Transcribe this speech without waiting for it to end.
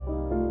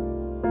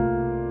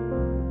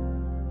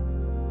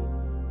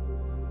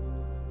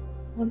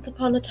Once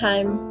upon a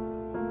time.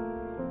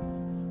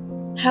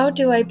 How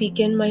do I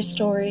begin my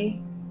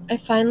story? I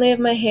finally have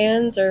my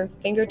hands or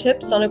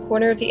fingertips on a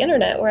corner of the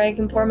internet where I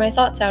can pour my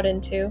thoughts out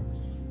into.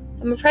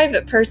 I'm a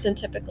private person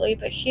typically,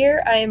 but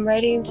here I am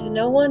writing to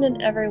no one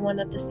and everyone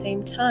at the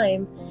same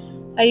time.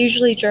 I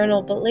usually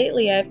journal, but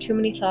lately I have too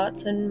many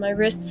thoughts and my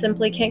wrists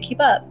simply can't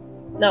keep up.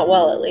 Not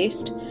well, at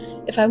least.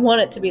 If I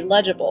want it to be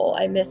legible,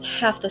 I miss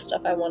half the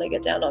stuff I want to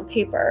get down on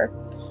paper.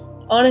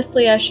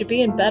 Honestly, I should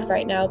be in bed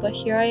right now, but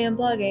here I am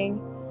blogging.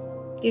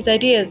 These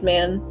ideas,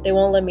 man, they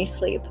won't let me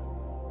sleep.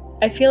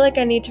 I feel like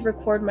I need to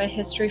record my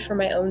history for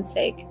my own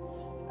sake.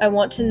 I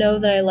want to know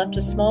that I left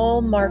a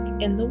small mark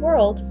in the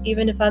world,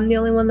 even if I'm the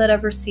only one that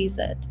ever sees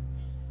it.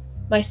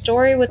 My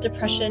story with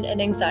depression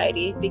and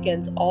anxiety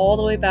begins all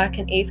the way back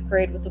in 8th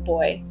grade with a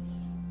boy.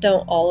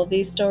 Don't all of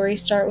these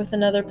stories start with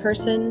another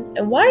person?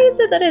 And why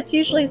is it that it's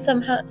usually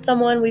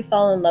someone we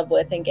fall in love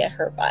with and get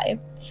hurt by?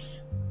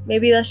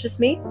 Maybe that's just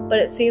me, but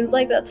it seems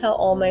like that's how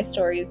all my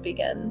stories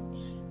begin.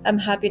 I'm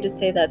happy to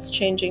say that's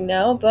changing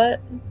now, but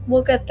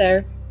we'll get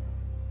there.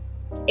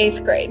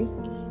 8th grade.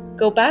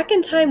 Go back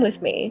in time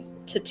with me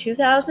to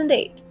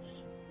 2008,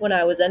 when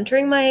I was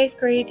entering my 8th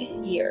grade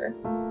year.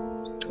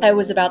 I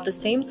was about the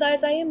same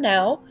size I am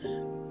now,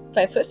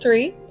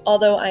 5'3",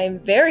 although I am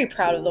very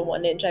proud of the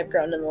 1 inch I've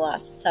grown in the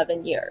last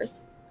 7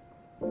 years.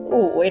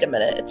 Ooh, wait a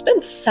minute, it's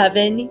been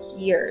 7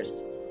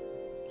 years.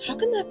 How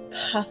can that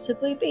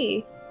possibly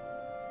be?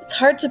 It's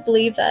hard to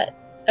believe that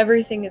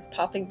everything is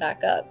popping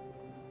back up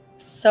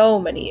so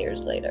many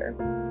years later.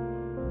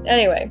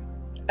 Anyway,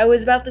 I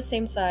was about the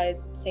same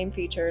size, same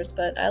features,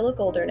 but I look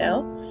older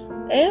now,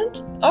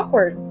 and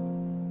awkward.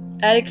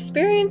 I'd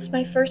experienced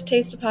my first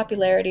taste of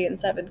popularity in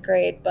 7th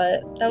grade,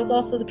 but that was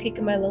also the peak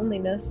of my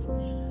loneliness.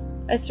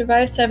 I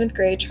survived 7th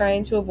grade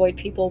trying to avoid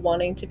people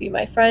wanting to be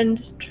my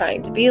friend,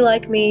 trying to be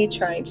like me,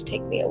 trying to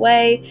take me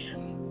away.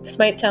 This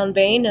might sound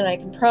vain, and I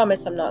can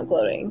promise I'm not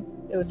gloating.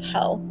 It was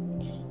hell.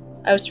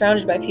 I was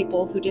surrounded by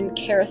people who didn't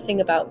care a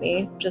thing about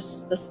me,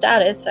 just the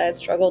status I had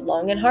struggled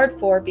long and hard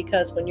for,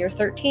 because when you're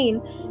 13,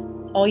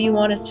 all you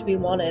want is to be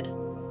wanted.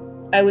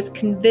 I was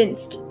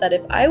convinced that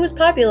if I was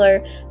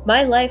popular,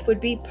 my life would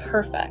be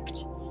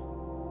perfect.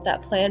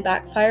 That plan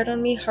backfired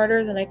on me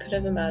harder than I could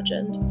have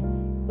imagined.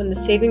 When the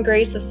saving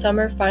grace of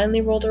summer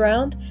finally rolled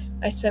around,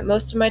 I spent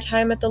most of my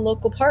time at the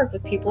local park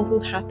with people who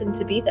happened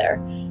to be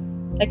there.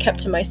 I kept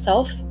to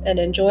myself and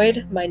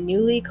enjoyed my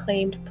newly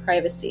claimed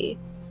privacy.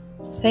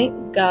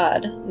 Thank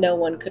God no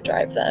one could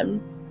drive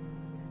them.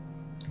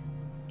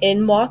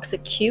 In walks a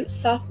cute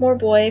sophomore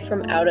boy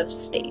from out of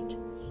state.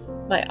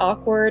 My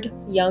awkward,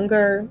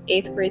 younger,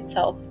 8th grade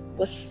self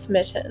was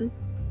smitten.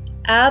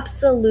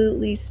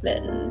 Absolutely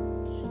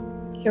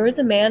smitten. Here was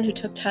a man who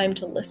took time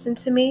to listen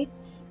to me,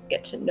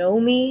 get to know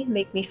me,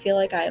 make me feel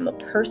like I am a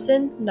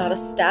person, not a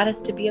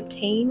status to be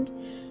obtained.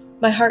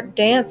 My heart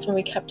danced when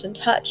we kept in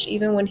touch,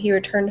 even when he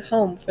returned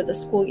home for the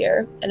school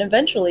year and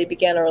eventually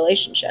began a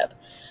relationship.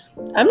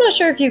 I'm not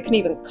sure if you can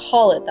even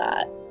call it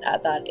that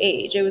at that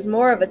age. It was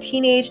more of a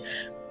teenage,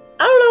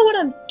 I don't know what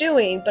I'm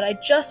doing, but I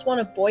just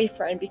want a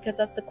boyfriend because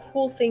that's the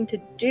cool thing to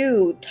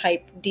do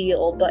type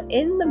deal. But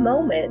in the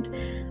moment,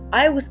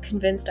 I was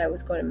convinced I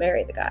was going to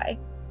marry the guy.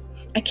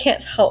 I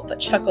can't help but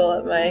chuckle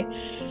at my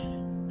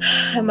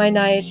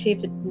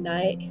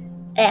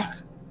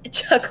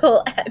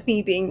chuckle at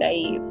me being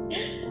naive.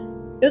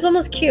 It was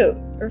almost cute,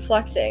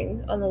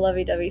 reflecting on the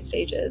lovey-dovey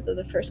stages of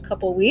the first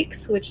couple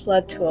weeks, which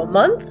led to a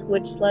month,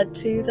 which led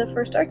to the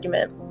first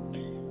argument.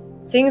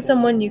 Seeing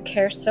someone you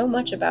care so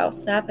much about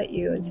snap at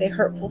you and say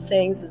hurtful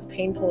things is a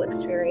painful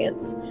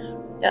experience.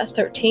 At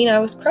 13, I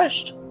was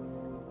crushed.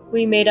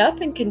 We made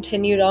up and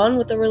continued on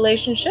with the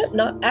relationship,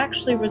 not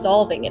actually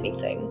resolving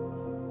anything.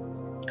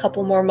 A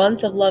couple more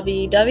months of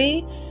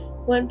lovey-dovey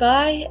went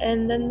by,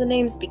 and then the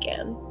names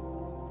began.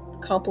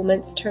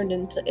 Compliments turned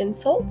into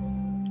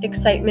insults.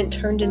 Excitement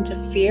turned into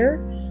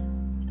fear.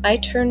 I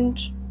turned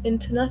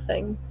into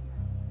nothing.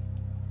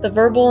 The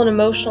verbal and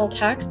emotional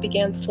attacks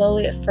began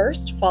slowly at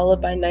first,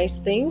 followed by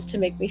nice things to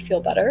make me feel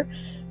better,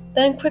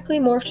 then quickly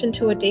morphed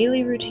into a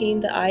daily routine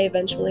that I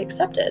eventually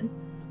accepted.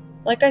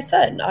 Like I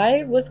said,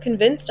 I was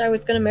convinced I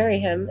was going to marry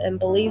him and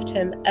believed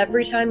him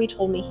every time he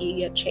told me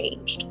he had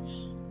changed.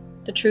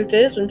 The truth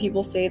is, when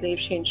people say they've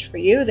changed for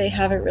you, they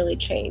haven't really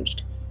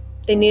changed.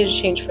 They need to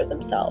change for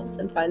themselves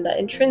and find that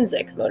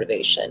intrinsic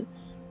motivation.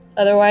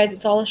 Otherwise,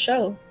 it's all a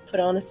show, put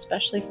on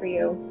especially for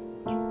you.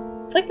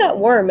 It's like that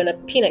worm in a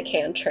peanut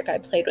can trick I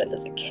played with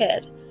as a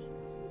kid.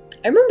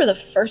 I remember the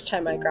first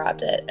time I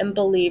grabbed it and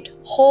believed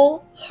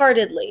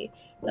wholeheartedly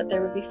that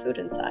there would be food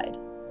inside.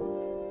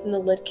 When the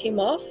lid came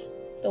off,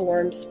 the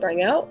worm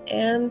sprang out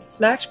and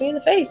smacked me in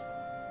the face.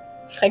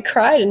 I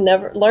cried and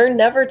learned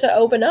never to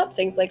open up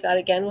things like that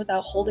again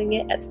without holding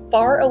it as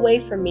far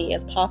away from me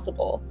as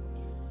possible.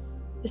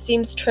 It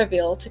seems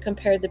trivial to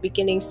compare the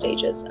beginning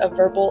stages of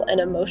verbal and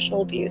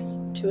emotional abuse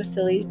to a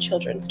silly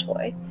children's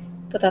toy,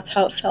 but that's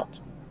how it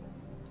felt.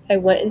 I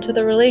went into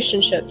the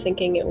relationship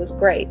thinking it was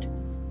great.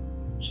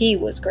 He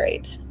was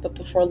great, but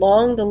before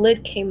long the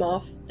lid came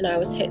off and I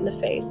was hit in the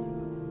face.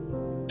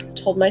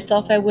 told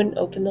myself I wouldn't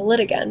open the lid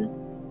again.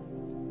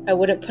 I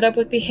wouldn't put up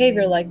with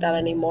behavior like that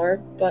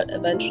anymore, but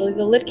eventually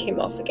the lid came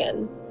off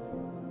again.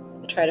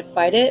 I tried to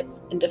fight it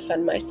and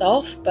defend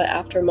myself, but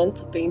after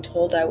months of being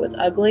told I was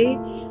ugly,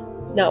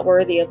 not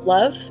worthy of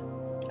love,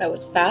 I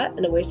was fat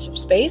and a waste of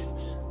space,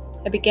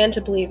 I began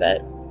to believe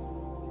it.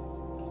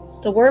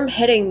 The worm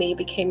hitting me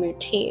became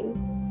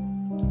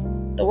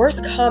routine. The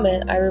worst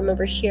comment I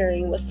remember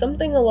hearing was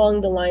something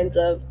along the lines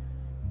of,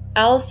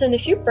 "Allison,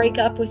 if you break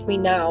up with me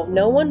now,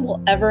 no one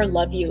will ever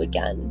love you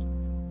again.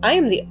 I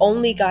am the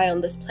only guy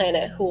on this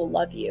planet who will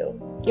love you.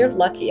 You're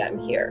lucky I'm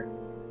here."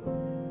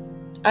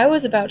 I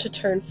was about to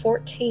turn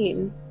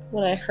 14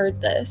 when I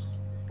heard this,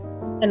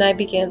 and I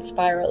began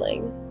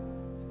spiraling.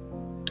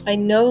 I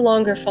no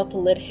longer felt the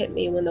lid hit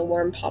me when the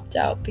worm popped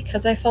out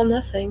because I felt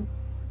nothing.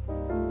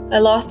 I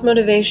lost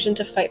motivation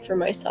to fight for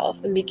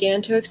myself and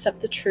began to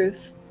accept the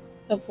truth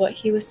of what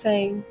he was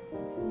saying.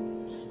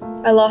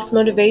 I lost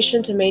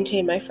motivation to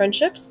maintain my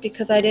friendships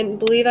because I didn't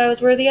believe I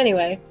was worthy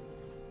anyway.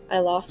 I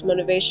lost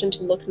motivation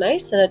to look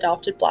nice and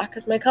adopted black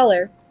as my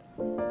color.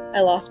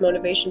 I lost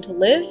motivation to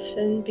live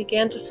and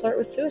began to flirt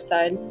with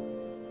suicide.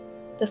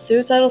 The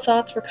suicidal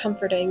thoughts were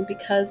comforting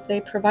because they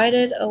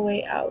provided a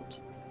way out.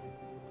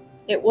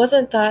 It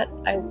wasn't that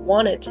I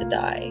wanted to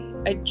die,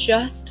 I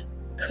just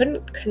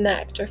couldn't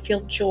connect or feel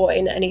joy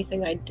in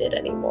anything I did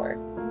anymore.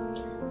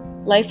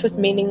 Life was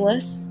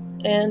meaningless,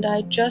 and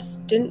I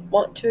just didn't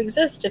want to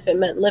exist if it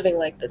meant living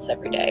like this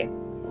every day.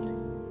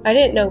 I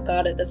didn't know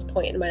God at this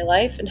point in my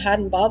life and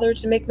hadn't bothered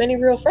to make many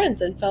real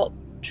friends and felt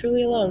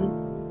truly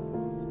alone.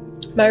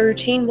 My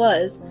routine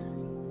was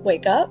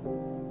wake up,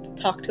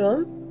 talk to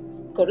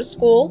him, go to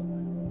school,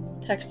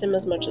 text him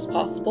as much as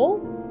possible,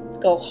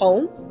 go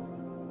home,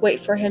 wait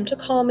for him to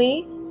call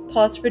me,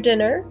 pause for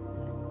dinner,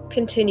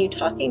 continue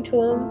talking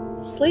to him,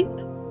 sleep,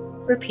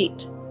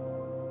 repeat.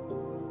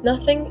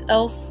 Nothing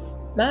else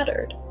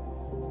mattered.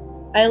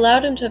 I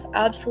allowed him to have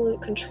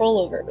absolute control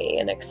over me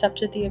and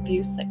accepted the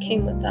abuse that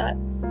came with that.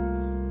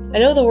 I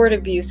know the word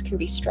abuse can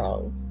be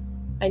strong.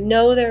 I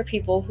know there are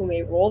people who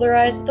may roll their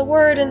eyes at the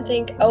word and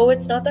think, oh,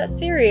 it's not that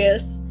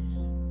serious.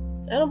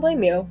 I don't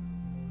blame you.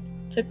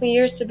 It took me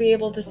years to be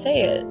able to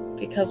say it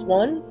because,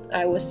 one,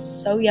 I was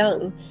so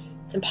young.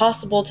 It's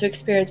impossible to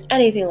experience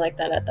anything like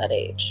that at that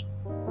age.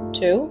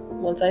 Two,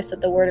 once I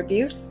said the word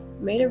abuse,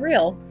 it made it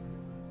real.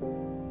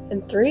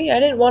 And three, I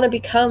didn't want to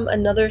become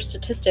another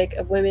statistic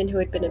of women who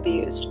had been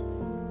abused.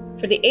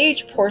 For the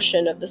age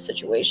portion of the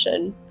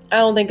situation, I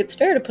don't think it's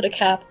fair to put a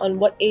cap on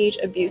what age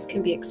abuse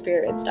can be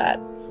experienced at.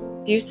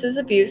 Abuse is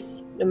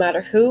abuse, no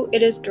matter who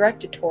it is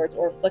directed towards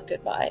or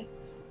inflicted by.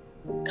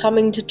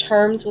 Coming to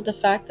terms with the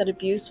fact that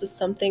abuse was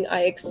something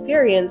I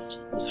experienced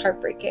was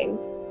heartbreaking.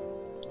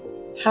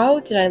 How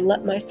did I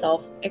let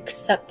myself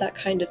accept that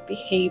kind of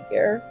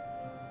behavior?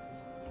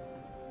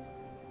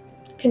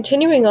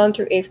 Continuing on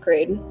through 8th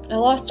grade, I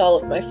lost all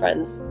of my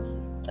friends.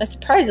 I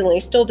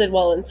surprisingly still did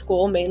well in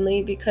school,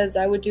 mainly because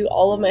I would do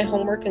all of my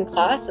homework in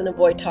class and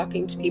avoid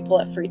talking to people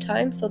at free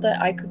time so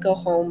that I could go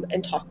home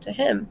and talk to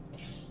him.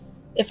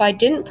 If I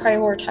didn't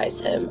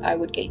prioritize him, I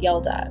would get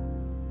yelled at.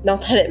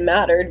 Not that it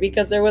mattered,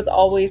 because there was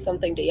always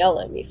something to yell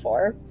at me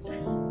for.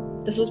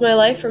 This was my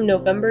life from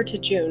November to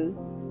June.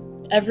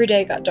 Every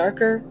day got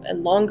darker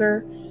and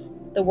longer.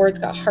 The words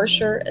got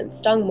harsher and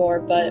stung more,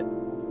 but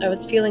I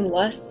was feeling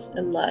less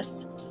and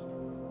less.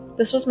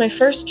 This was my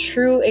first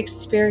true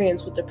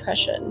experience with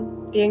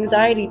depression. The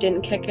anxiety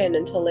didn't kick in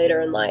until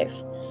later in life.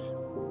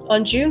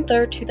 On June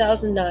 3rd,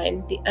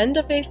 2009, the end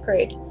of 8th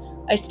grade,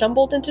 I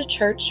stumbled into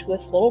church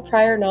with little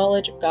prior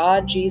knowledge of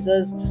God,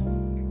 Jesus.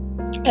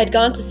 I had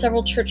gone to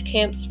several church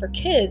camps for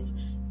kids,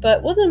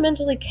 but wasn't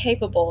mentally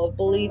capable of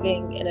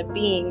believing in a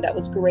being that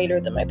was greater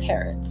than my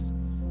parents.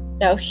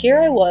 Now here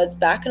I was,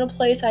 back in a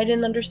place I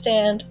didn't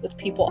understand, with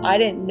people I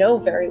didn't know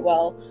very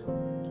well,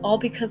 all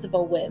because of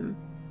a whim.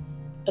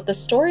 But the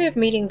story of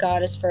meeting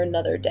God is for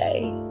another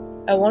day.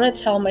 I want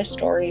to tell my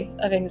story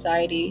of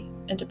anxiety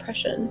and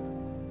depression.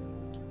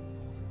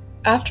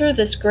 After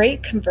this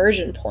great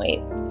conversion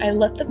point, I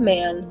let the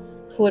man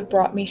who had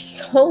brought me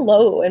so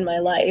low in my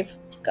life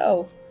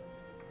go.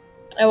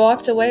 I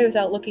walked away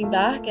without looking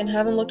back and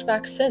haven't looked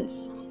back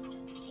since.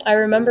 I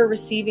remember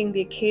receiving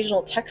the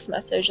occasional text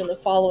message in the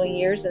following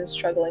years and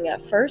struggling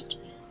at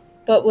first,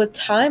 but with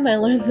time I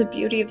learned the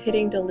beauty of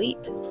hitting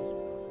delete.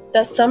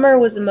 That summer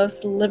was the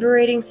most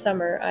liberating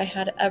summer I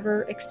had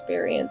ever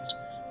experienced.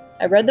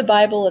 I read the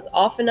Bible as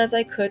often as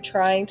I could,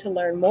 trying to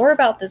learn more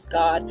about this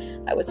God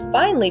I was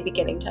finally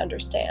beginning to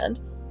understand.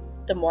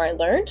 The more I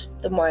learned,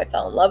 the more I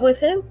fell in love with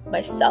him,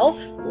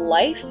 myself,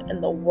 life,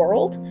 and the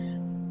world.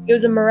 It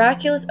was a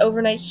miraculous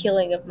overnight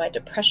healing of my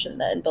depression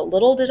then, but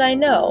little did I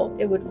know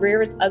it would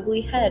rear its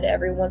ugly head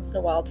every once in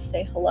a while to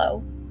say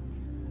hello.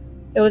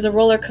 It was a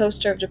roller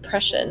coaster of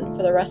depression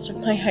for the rest of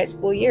my high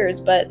school years,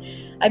 but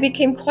I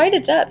became quite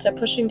adept at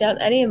pushing down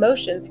any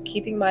emotions and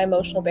keeping my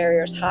emotional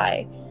barriers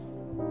high.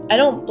 I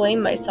don't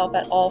blame myself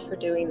at all for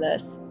doing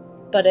this,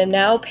 but am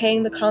now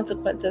paying the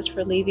consequences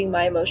for leaving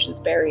my emotions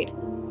buried.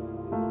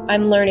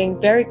 I'm learning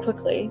very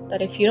quickly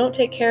that if you don't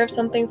take care of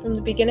something from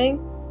the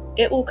beginning,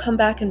 it will come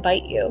back and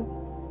bite you.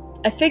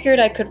 I figured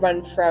I could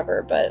run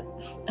forever, but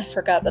I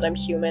forgot that I'm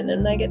human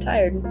and I get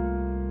tired.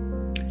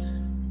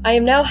 I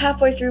am now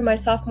halfway through my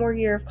sophomore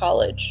year of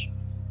college.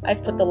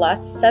 I've put the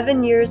last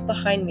 7 years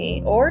behind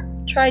me, or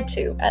tried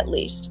to, at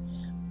least.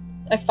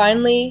 I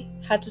finally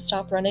had to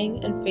stop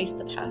running and face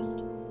the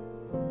past.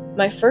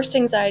 My first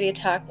anxiety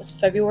attack was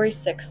February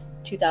 6,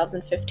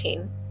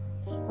 2015.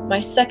 My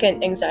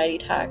second anxiety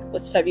attack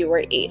was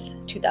February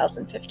 8th,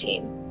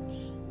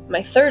 2015.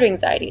 My third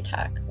anxiety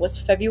attack was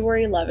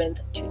February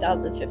 11th,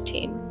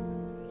 2015.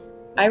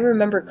 I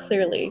remember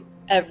clearly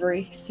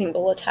every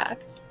single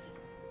attack.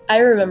 I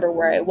remember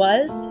where I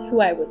was, who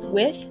I was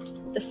with,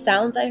 the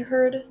sounds I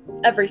heard,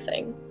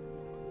 everything.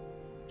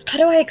 How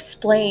do I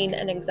explain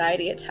an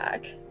anxiety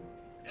attack?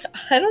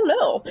 I don't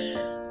know.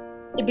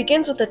 It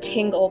begins with a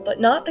tingle, but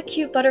not the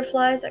cute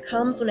butterflies that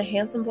comes when a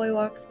handsome boy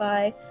walks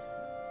by.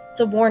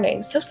 It's a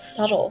warning, so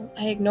subtle,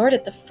 I ignored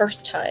it the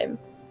first time.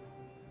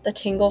 The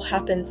tingle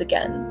happens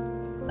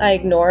again. I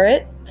ignore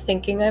it,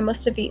 thinking I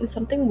must have eaten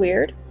something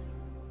weird.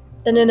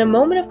 Then in a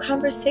moment of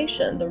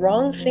conversation, the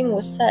wrong thing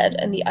was said,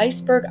 and the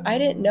iceberg I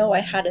didn't know I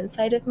had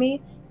inside of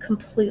me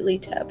completely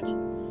tipped.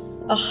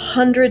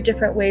 100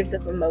 different waves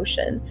of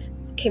emotion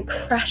came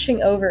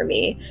crashing over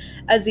me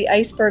as the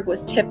iceberg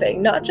was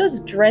tipping, not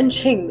just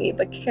drenching me,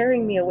 but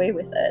carrying me away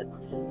with it.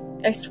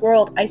 I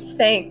swirled, I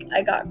sank,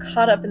 I got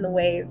caught up in the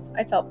waves,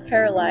 I felt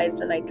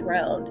paralyzed, and I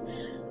drowned.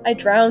 I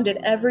drowned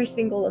in every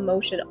single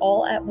emotion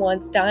all at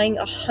once, dying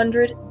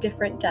 100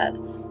 different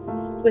deaths.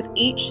 With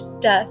each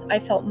death, I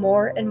felt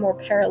more and more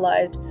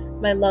paralyzed,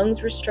 my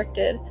lungs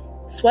restricted,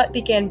 sweat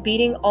began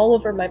beating all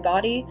over my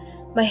body,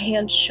 my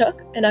hands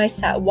shook, and I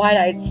sat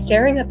wide-eyed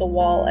staring at the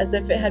wall as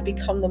if it had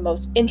become the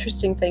most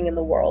interesting thing in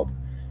the world.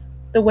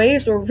 The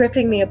waves were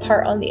ripping me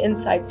apart on the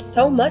inside,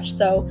 so much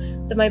so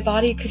that my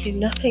body could do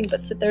nothing but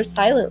sit there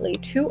silently,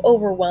 too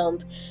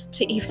overwhelmed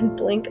to even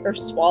blink or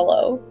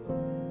swallow.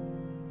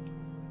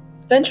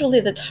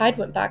 Eventually, the tide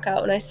went back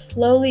out, and I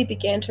slowly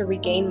began to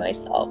regain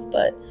myself,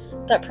 but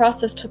that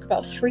process took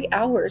about 3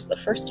 hours the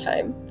first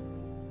time.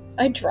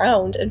 I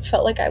drowned and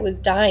felt like I was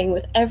dying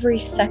with every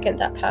second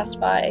that passed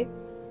by.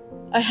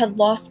 I had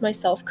lost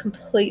myself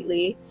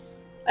completely.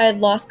 I had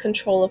lost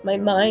control of my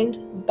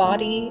mind,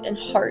 body, and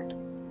heart.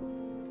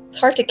 It's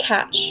hard to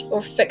catch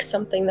or fix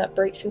something that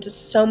breaks into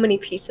so many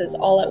pieces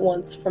all at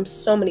once from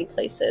so many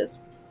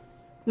places.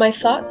 My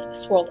thoughts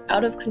swirled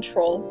out of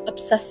control,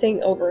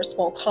 obsessing over a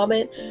small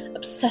comment,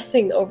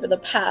 obsessing over the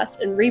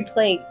past, and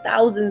replaying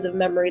thousands of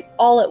memories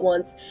all at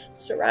once,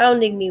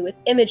 surrounding me with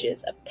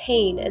images of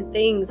pain and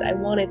things I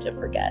wanted to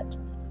forget.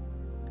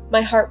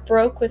 My heart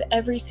broke with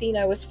every scene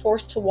I was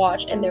forced to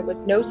watch, and there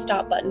was no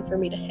stop button for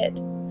me to hit.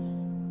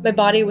 My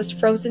body was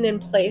frozen in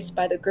place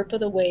by the grip of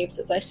the waves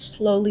as I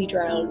slowly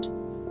drowned.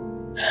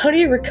 How do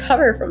you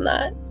recover from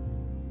that?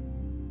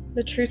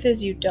 The truth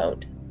is, you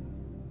don't.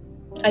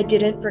 I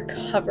didn't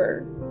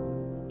recover.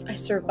 I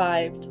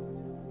survived.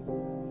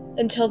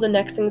 Until the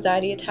next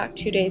anxiety attack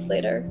 2 days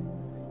later.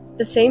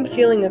 The same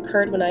feeling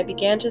occurred when I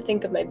began to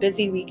think of my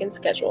busy weekend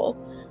schedule.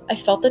 I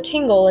felt the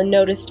tingle and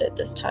noticed it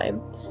this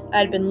time. I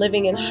had been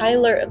living in high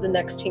alert of the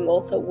next tingle,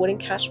 so it wouldn't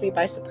catch me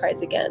by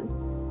surprise again.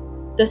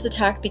 This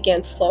attack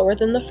began slower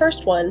than the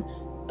first one,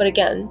 but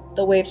again,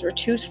 the waves were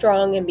too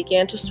strong and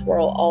began to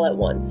swirl all at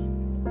once,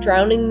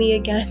 drowning me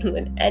again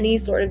when any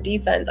sort of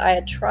defense I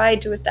had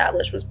tried to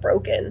establish was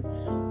broken.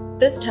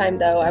 This time,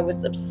 though, I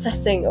was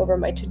obsessing over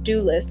my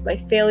to-do list, my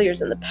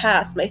failures in the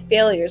past, my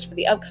failures for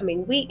the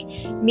upcoming week,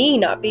 me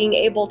not being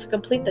able to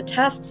complete the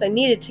tasks I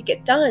needed to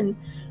get done.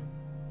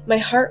 My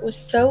heart was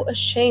so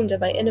ashamed of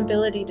my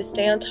inability to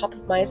stay on top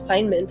of my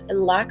assignments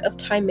and lack of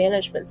time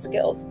management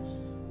skills.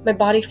 My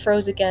body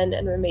froze again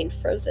and remained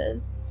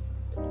frozen.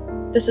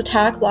 This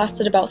attack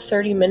lasted about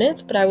 30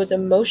 minutes, but I was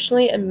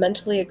emotionally and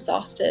mentally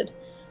exhausted.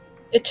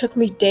 It took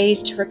me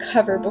days to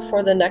recover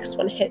before the next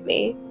one hit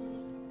me.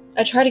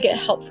 I tried to get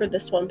help for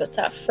this one, but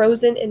sat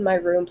frozen in my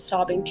room,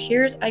 sobbing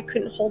tears I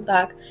couldn't hold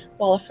back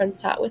while a friend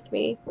sat with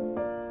me.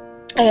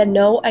 I had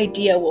no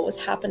idea what was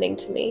happening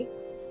to me.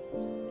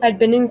 I'd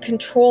been in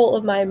control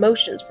of my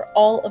emotions for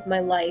all of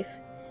my life.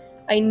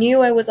 I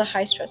knew I was a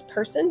high-stress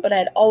person, but I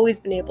had always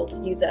been able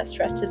to use that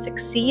stress to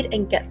succeed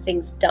and get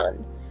things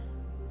done.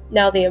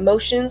 Now the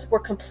emotions were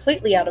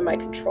completely out of my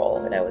control,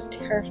 and I was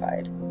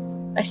terrified.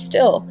 I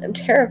still am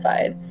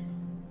terrified.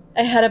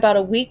 I had about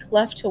a week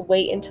left to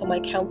wait until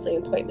my counseling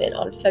appointment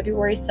on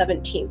February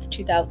 17th,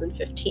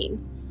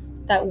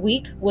 2015. That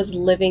week was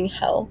living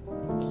hell.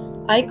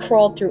 I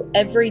crawled through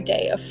every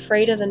day,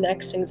 afraid of the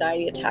next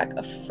anxiety attack,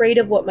 afraid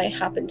of what might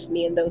happen to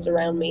me and those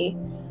around me.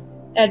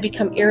 I had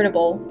become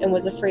irritable and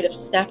was afraid of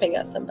snapping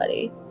at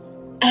somebody.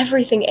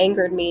 Everything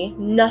angered me.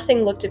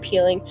 Nothing looked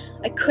appealing.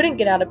 I couldn't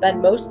get out of bed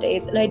most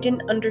days, and I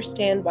didn't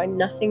understand why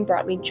nothing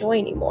brought me joy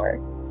anymore.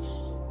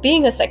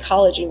 Being a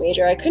psychology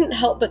major, I couldn't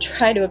help but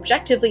try to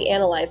objectively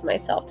analyze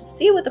myself to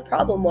see what the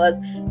problem was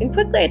and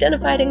quickly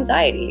identified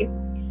anxiety.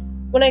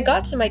 When I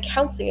got to my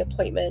counseling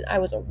appointment, I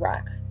was a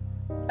wreck.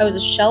 I was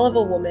a shell of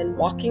a woman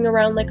walking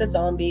around like a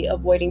zombie,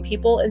 avoiding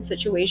people and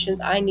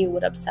situations I knew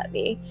would upset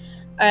me.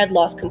 I had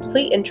lost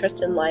complete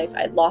interest in life.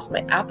 I had lost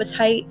my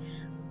appetite.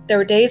 There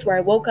were days where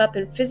I woke up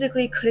and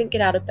physically couldn't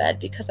get out of bed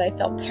because I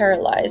felt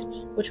paralyzed,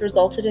 which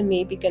resulted in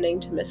me beginning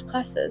to miss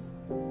classes.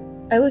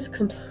 I was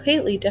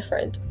completely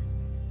different.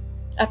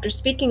 After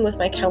speaking with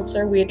my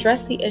counselor, we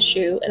addressed the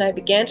issue and I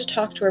began to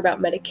talk to her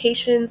about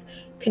medications,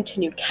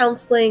 continued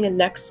counseling, and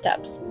next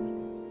steps.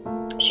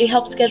 She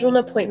helped schedule an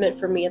appointment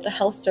for me at the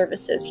health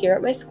services here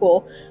at my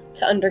school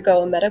to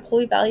undergo a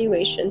medical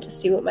evaluation to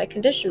see what my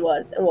condition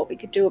was and what we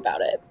could do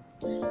about it.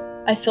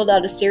 I filled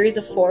out a series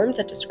of forms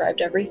that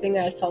described everything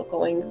I had felt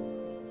going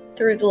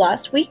through the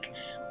last week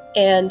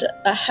and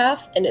a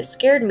half, and it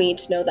scared me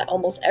to know that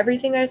almost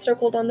everything I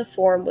circled on the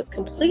form was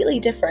completely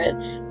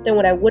different than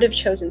what I would have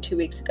chosen 2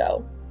 weeks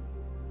ago.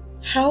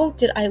 How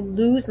did I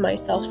lose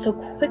myself so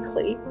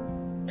quickly?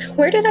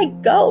 Where did I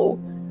go?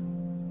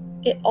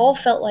 It all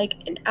felt like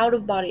an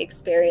out-of-body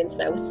experience,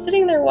 and I was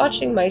sitting there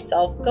watching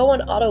myself go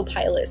on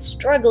autopilot,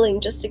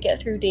 struggling just to get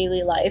through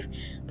daily life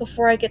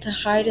before I get to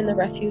hide in the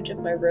refuge of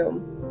my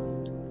room.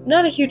 I'm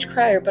not a huge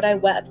crier, but I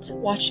wept,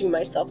 watching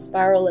myself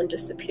spiral and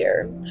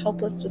disappear,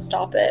 helpless to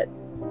stop it.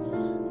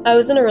 I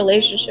was in a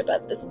relationship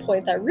at this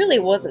point that really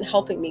wasn't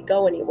helping me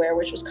go anywhere,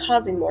 which was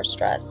causing more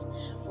stress.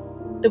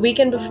 The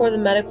weekend before the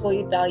medical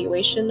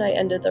evaluation, I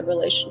ended the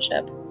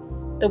relationship.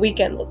 The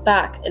weekend was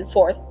back and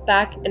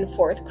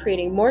forth,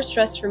 creating more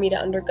stress for me to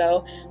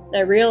undergo, and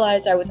I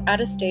realized I was at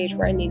a stage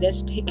where I needed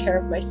to take care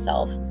of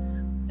myself.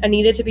 I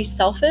needed to be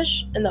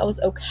selfish, and that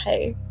was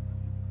okay.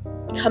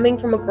 Coming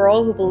from a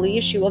girl who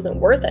believed she wasn't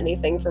worth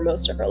anything for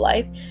most of her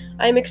life,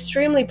 I am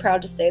extremely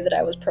proud to say that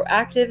I was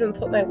proactive and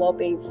put my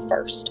well-being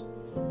first.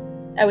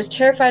 I was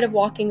terrified of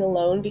walking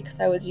alone because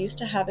I was used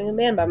to having a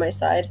man by my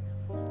side.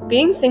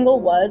 Being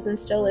single was and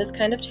still is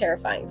kind of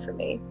terrifying for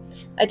me.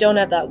 I don't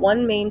have that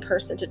one main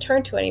person to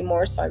turn to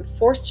anymore, so I'm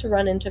forced to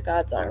run into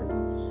God's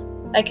arms.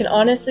 I can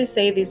honestly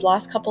say these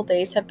last couple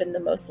days have been the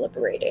most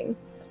liberating,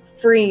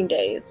 freeing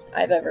days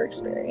I've ever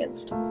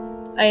experienced.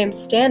 I am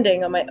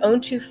standing on my own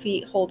 2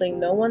 feet, holding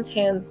no one's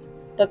hands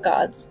but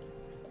God's.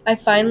 I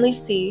finally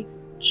see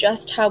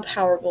just how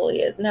powerful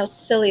He is and how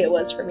silly it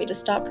was for me to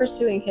stop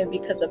pursuing Him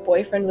because a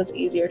boyfriend was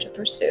easier to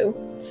pursue.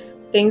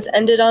 Things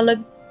ended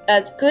on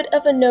as good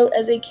of a note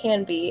as they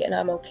can be, and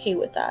I'm okay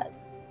with that.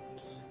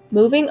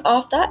 Moving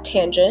off that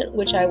tangent,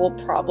 which I will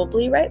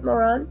probably write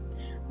more on,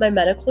 my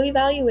medical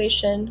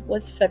evaluation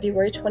was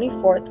February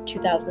 24th,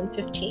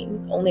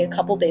 2015, only a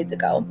couple days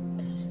ago.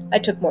 I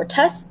took more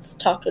tests,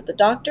 talked with the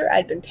doctor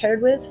I'd been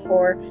paired with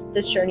for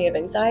this journey of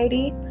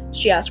anxiety.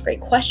 She asked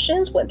great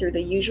questions, went through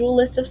the usual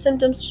list of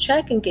symptoms to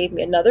check, and gave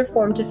me another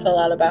form to fill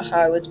out about how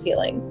I was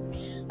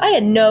feeling. I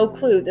had no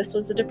clue this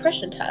was a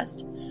depression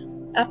test.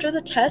 After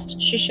the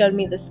test, she showed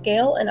me the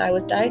scale, and I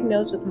was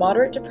diagnosed with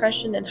moderate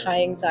depression and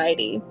high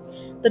anxiety.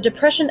 The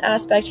depression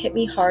aspect hit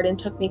me hard and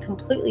took me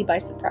completely by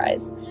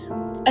surprise.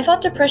 I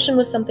thought depression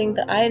was something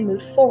that I had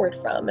moved forward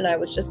from, and I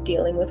was just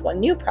dealing with one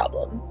new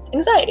problem: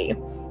 anxiety.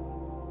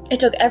 It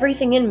took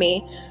everything in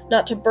me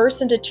not to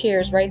burst into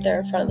tears right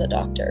there in front of the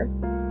doctor.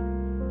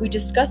 We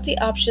discussed the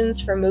options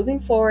for moving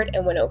forward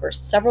and went over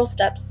several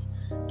steps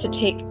to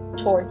take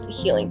towards the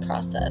healing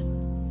process.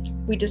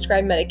 We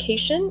described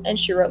medication, and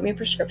she wrote me a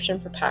prescription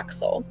for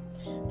Paxil.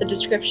 The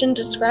description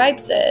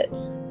describes it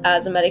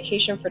as a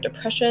medication for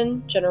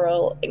depression,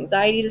 general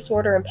anxiety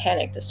disorder, and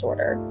panic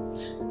disorder.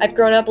 I've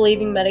grown up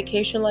believing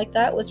medication like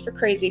that was for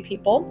crazy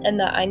people and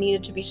that I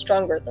needed to be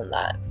stronger than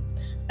that.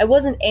 I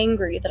wasn't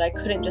angry that I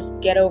couldn't just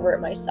get over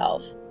it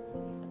myself,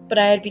 but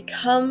I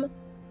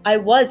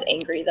was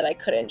angry that I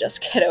couldn't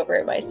just get over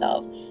it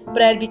myself,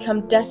 but I had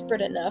become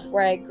desperate enough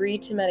where I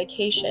agreed to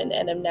medication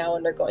and am now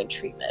undergoing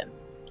treatment.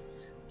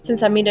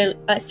 Since I'm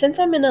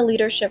in a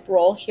leadership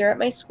role here at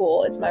my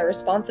school, it's my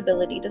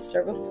responsibility to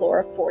serve a floor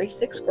of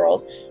 46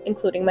 girls,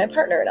 including my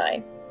partner and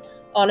I.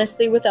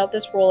 Honestly, without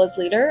this role as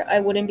leader, I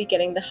wouldn't be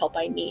getting the help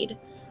I need.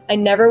 I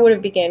never would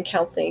have began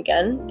counseling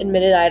again,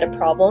 admitted I had a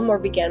problem, or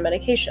began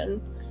medication.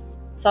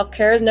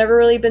 Self-care has never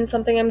really been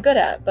something I'm good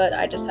at, but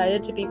I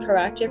decided to be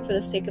proactive for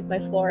the sake of my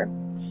floor.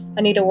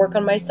 I need to work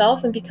on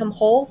myself and become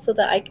whole so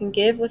that I can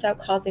give without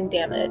causing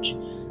damage.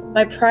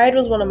 My pride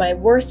was one of my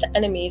worst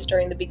enemies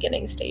during the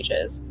beginning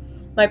stages.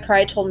 My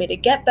pride told me to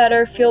get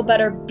better, feel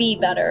better, be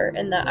better,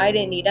 and that I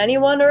didn't need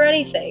anyone or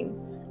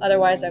anything.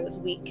 Otherwise, I was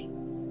weak.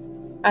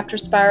 After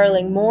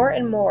spiraling more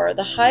and more,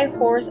 the high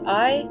horse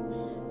I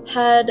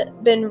had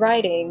been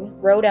riding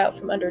rode out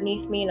from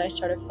underneath me and I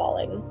started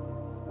falling.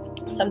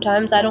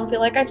 Sometimes I don't feel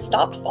like I've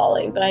stopped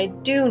falling, but I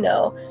do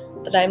know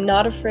that I'm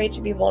not afraid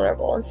to be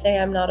vulnerable and say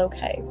I'm not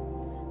okay.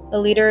 The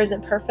leader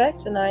isn't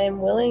perfect, and I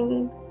am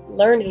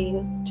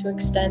learning to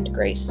extend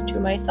grace to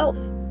myself.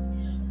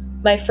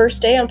 My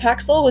first day on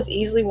Paxil was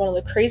easily one of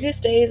the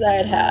craziest days I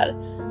had had.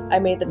 I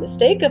made the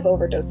mistake of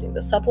overdosing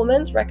the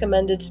supplements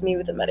recommended to me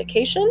with the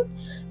medication,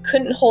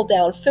 couldn't hold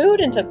down food,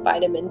 and took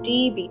vitamin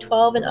D,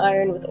 B12, and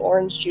iron with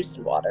orange juice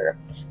and water.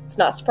 It's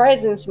not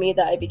surprising to me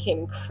that I became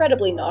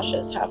incredibly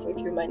nauseous halfway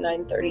through my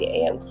 9:30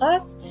 a.m.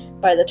 class.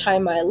 By the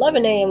time my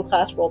 11 a.m.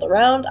 class rolled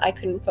around, I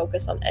couldn't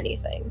focus on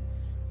anything.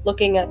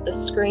 Looking at the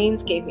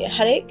screens gave me a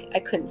headache, I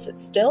couldn't sit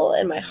still,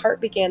 and my heart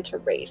began to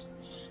race.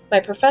 My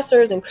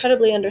professor is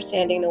incredibly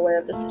understanding and aware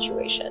of the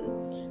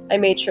situation. I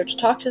made sure to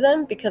talk to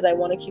them because I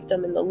want to keep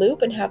them in the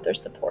loop and have their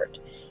support.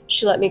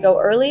 She let me go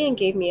early and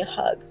gave me a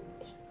hug.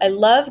 I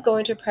love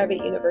going to a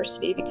private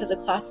university because the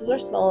classes are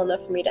small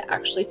enough for me to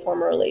actually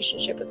form a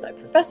relationship with my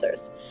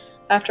professors.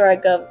 After I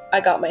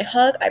got my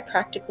hug, I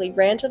practically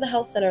ran to the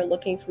health center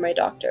looking for my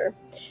doctor.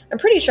 I'm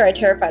pretty sure I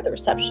terrified the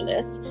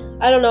receptionist.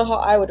 I don't know how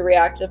I would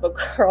react if a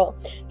girl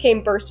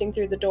came bursting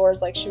through the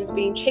doors like she was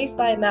being chased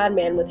by a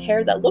madman with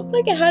hair that looked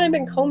like it hadn't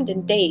been combed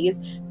in days,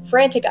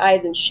 frantic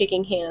eyes, and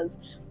shaking hands.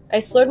 I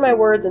slurred my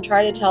words and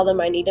tried to tell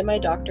them I needed my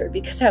doctor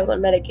because I was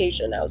on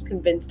medication. I was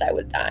convinced I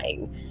was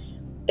dying.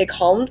 They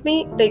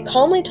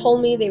calmly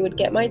told me they would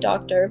get my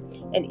doctor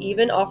and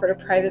even offered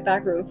a private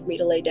back room for me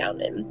to lay down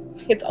in.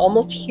 It's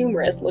almost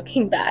humorous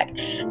looking back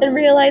and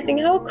realizing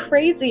how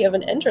crazy of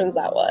an entrance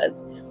that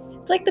was.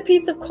 It's like the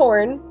piece of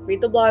corn.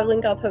 Read the blog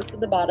link I'll post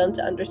at the bottom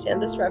to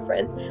understand this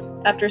reference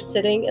after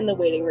sitting in the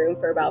waiting room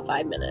for about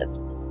 5 minutes.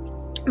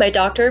 My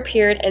doctor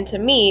appeared, and to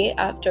me,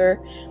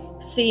 after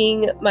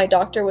seeing my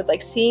doctor was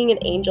like seeing an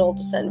angel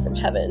descend from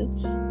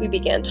heaven. We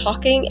began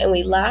talking and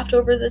we laughed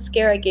over the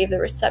scare I gave the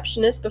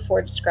receptionist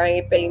before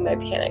describing my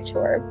panic to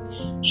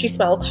her. She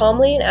smiled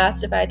calmly and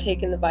asked if I had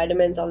taken the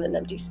vitamins on an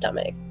empty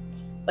stomach.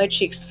 My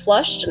cheeks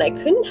flushed and I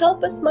couldn't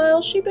help but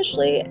smile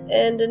sheepishly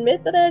and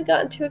admit that I had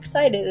gotten too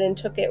excited and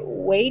took it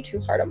way too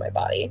hard on my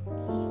body.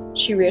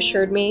 She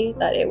reassured me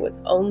that it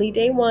was only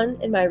day 1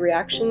 and my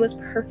reaction was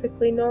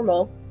perfectly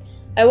normal.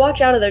 I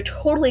walked out of there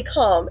totally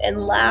calm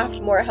and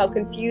laughed more at how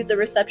confused the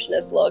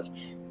receptionist looked.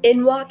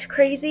 In walked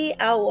crazy,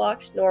 out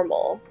walked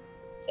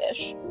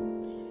normal-ish.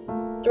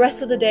 The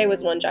rest of the day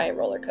was one giant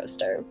roller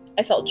coaster.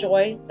 I felt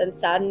joy, then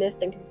sadness,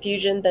 then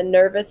confusion, then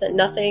nervous, and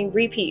nothing.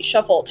 Repeat,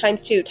 shuffle,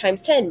 times 2,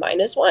 times 10,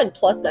 minus 1,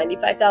 plus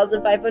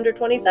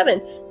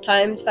 95,527,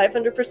 times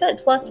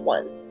 500%, plus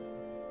 1.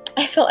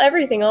 I felt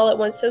everything all at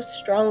once so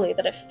strongly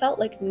that it felt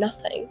like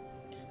nothing.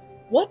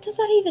 What does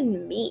that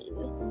even mean?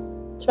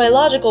 To my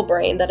logical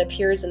brain that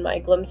appears in my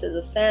glimpses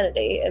of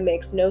sanity, it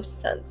makes no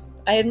sense.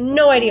 I have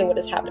no idea what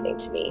is happening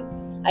to me.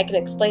 I can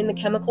explain the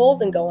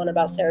chemicals and go on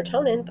about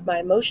serotonin, but my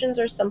emotions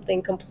are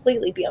something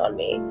completely beyond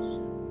me.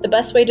 The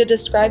best way to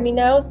describe me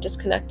now is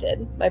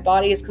disconnected. My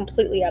body is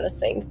completely out of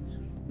sync.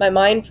 My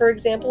mind, for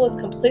example, is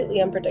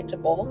completely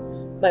unpredictable.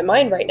 My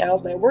mind right now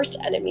is my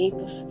worst enemy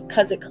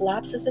because it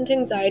collapses into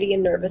anxiety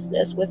and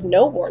nervousness with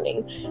no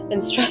warning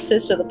and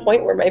stresses to the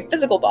point where my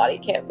physical body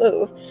can't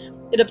move.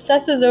 It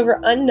obsesses over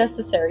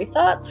unnecessary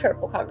thoughts,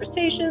 hurtful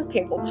conversations,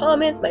 painful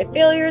comments, my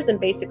failures, and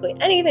basically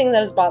anything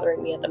that is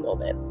bothering me at the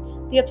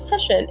moment. The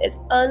obsession is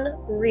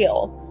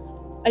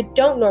unreal. I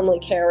don't normally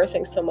care or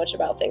think so much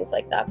about things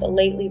like that, but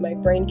lately my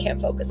brain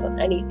can't focus on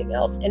anything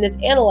else and is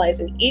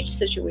analyzing each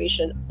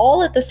situation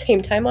all at the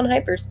same time on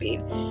hyperspeed.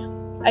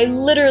 I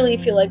literally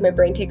feel like my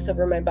brain takes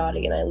over my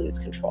body and I lose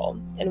control.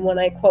 And when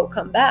I, quote,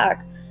 come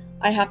back,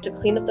 I have to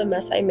clean up the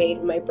mess I made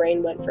when my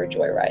brain went for a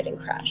joyride and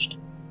crashed.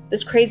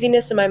 This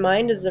craziness in my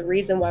mind is the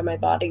reason why my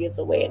body is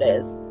the way it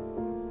is.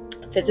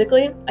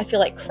 Physically, I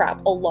feel like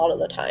crap a lot of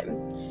the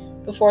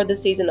time. Before the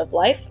season of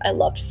life, I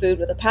loved food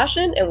with a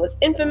passion and was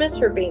infamous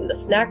for being the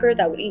snacker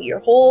that would eat your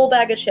whole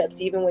bag of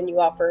chips even when you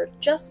offered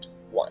just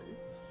one.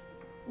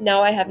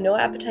 Now I have no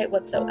appetite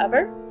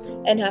whatsoever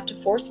and have to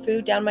force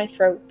food down my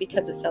throat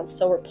because it sounds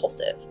so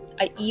repulsive.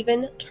 I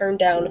even turn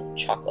down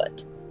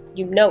chocolate.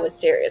 You know it's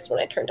serious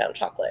when I turn down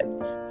chocolate.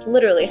 It's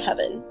literally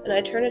heaven, and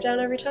I turn it down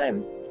every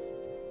time.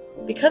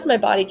 Because my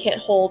body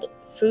can't hold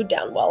food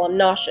down well, I'm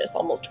nauseous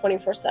almost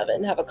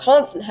 24/7, have a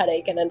constant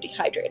headache, and I'm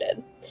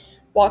dehydrated.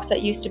 Walks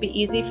that used to be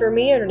easy for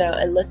me are now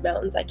endless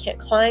mountains I can't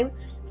climb.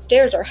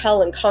 Stairs are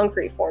hell in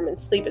concrete form, and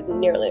sleep is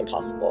nearly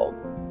impossible.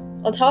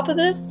 On top of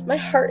this, my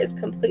heart is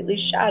completely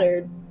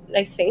shattered,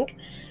 I think.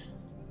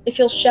 It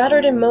feels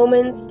shattered in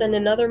moments, then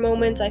in other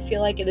moments I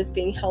feel like it is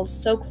being held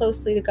so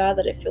closely to God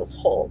that it feels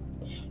whole.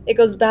 It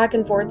goes back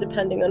and forth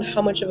depending on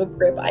how much of a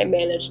grip I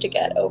manage to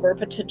get over a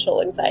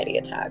potential anxiety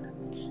attack.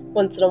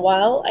 Once in a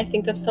while, I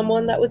think of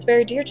someone that was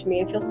very dear to me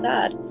and feel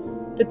sad.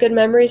 The good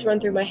memories run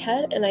through my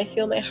head and I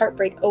feel my heart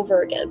break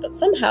over again, but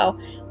somehow,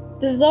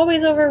 this is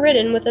always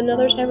overridden with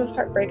another type of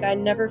heartbreak I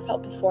never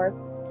felt before.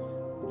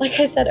 Like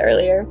I said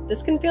earlier,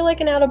 this can feel like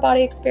an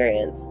out-of-body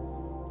experience.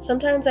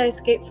 Sometimes I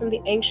escape from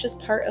the anxious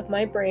part of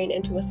my brain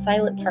into a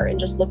silent part and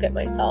just look at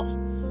myself.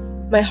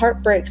 My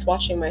heart breaks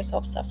watching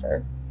myself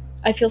suffer.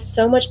 I feel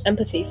so much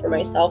empathy for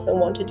myself and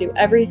want to do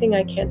everything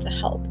I can to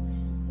help.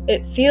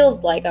 It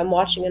feels like I'm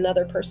watching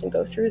another person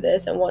go through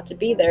this and want to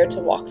be there to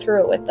walk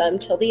through it with them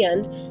till the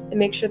end and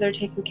make sure they're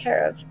taken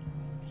care of.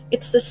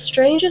 It's the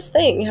strangest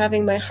thing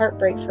having my heart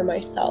break for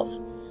myself.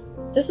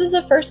 This is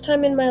the first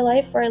time in my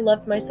life where I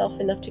loved myself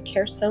enough to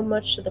care so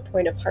much to the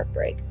point of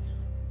heartbreak.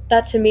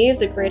 That to me is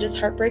the greatest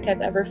heartbreak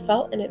I've ever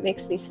felt, and it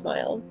makes me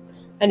smile.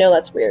 I know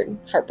that's weird.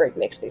 Heartbreak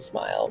makes me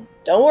smile.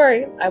 Don't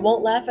worry, I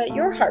won't laugh at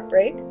your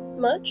heartbreak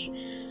much.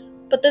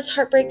 But this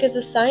heartbreak is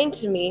a sign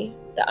to me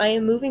that I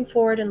am moving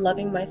forward and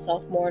loving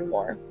myself more and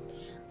more.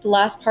 The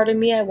last part of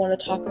me I want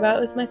to talk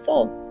about is my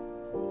soul.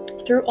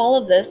 Through all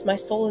of this, my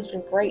soul has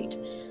been great.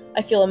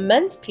 I feel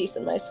immense peace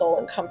in my soul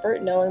and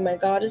comfort knowing my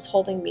God is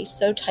holding me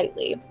so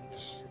tightly.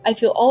 I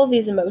feel all of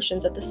these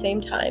emotions at the same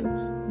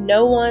time.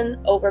 No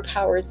one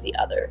overpowers the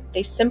other.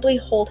 They simply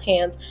hold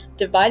hands,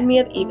 divide me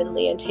up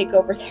evenly, and take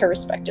over their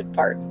respective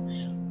parts.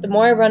 The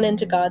more I run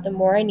into God, the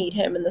more I need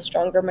Him, and the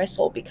stronger my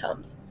soul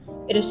becomes.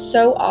 It is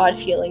so odd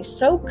feeling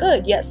so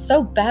good, yet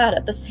so bad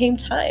at the same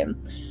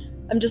time.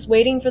 I'm just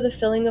waiting for the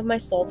filling of my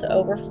soul to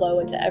overflow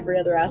into every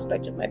other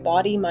aspect of my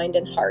body, mind,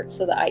 and heart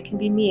so that I can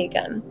be me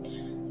again.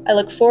 I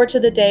look forward to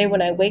the day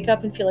when I wake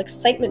up and feel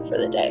excitement for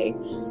the day.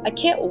 I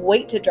can't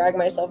wait to drag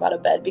myself out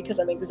of bed because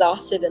I'm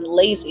exhausted and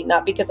lazy,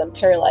 not because I'm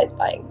paralyzed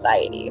by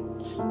anxiety.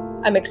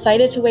 I'm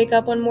excited to wake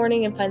up one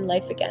morning and find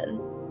life again,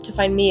 to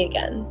find me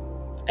again.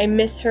 I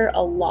miss her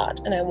a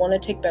lot, and I want to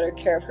take better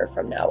care of her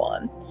from now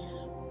on.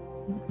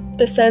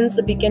 This ends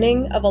the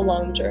beginning of a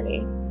long journey.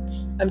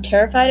 I'm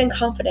terrified and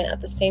confident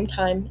at the same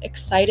time,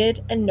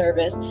 excited and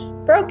nervous,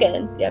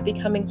 broken, yet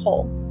becoming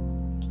whole.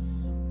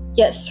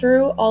 Yet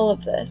through all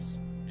of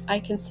this, I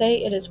can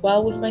say it is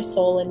well with my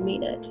soul and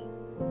mean it.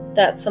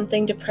 That's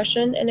something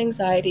depression and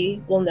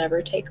anxiety will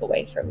never take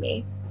away from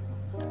me.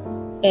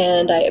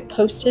 And I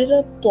posted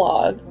a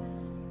blog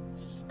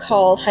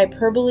called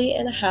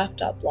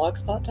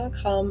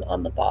hyperboleandahalt.blogspot.com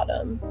on the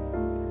bottom.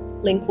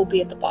 Link will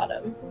be at the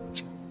bottom.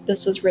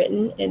 This was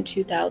written in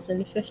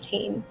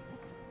 2015.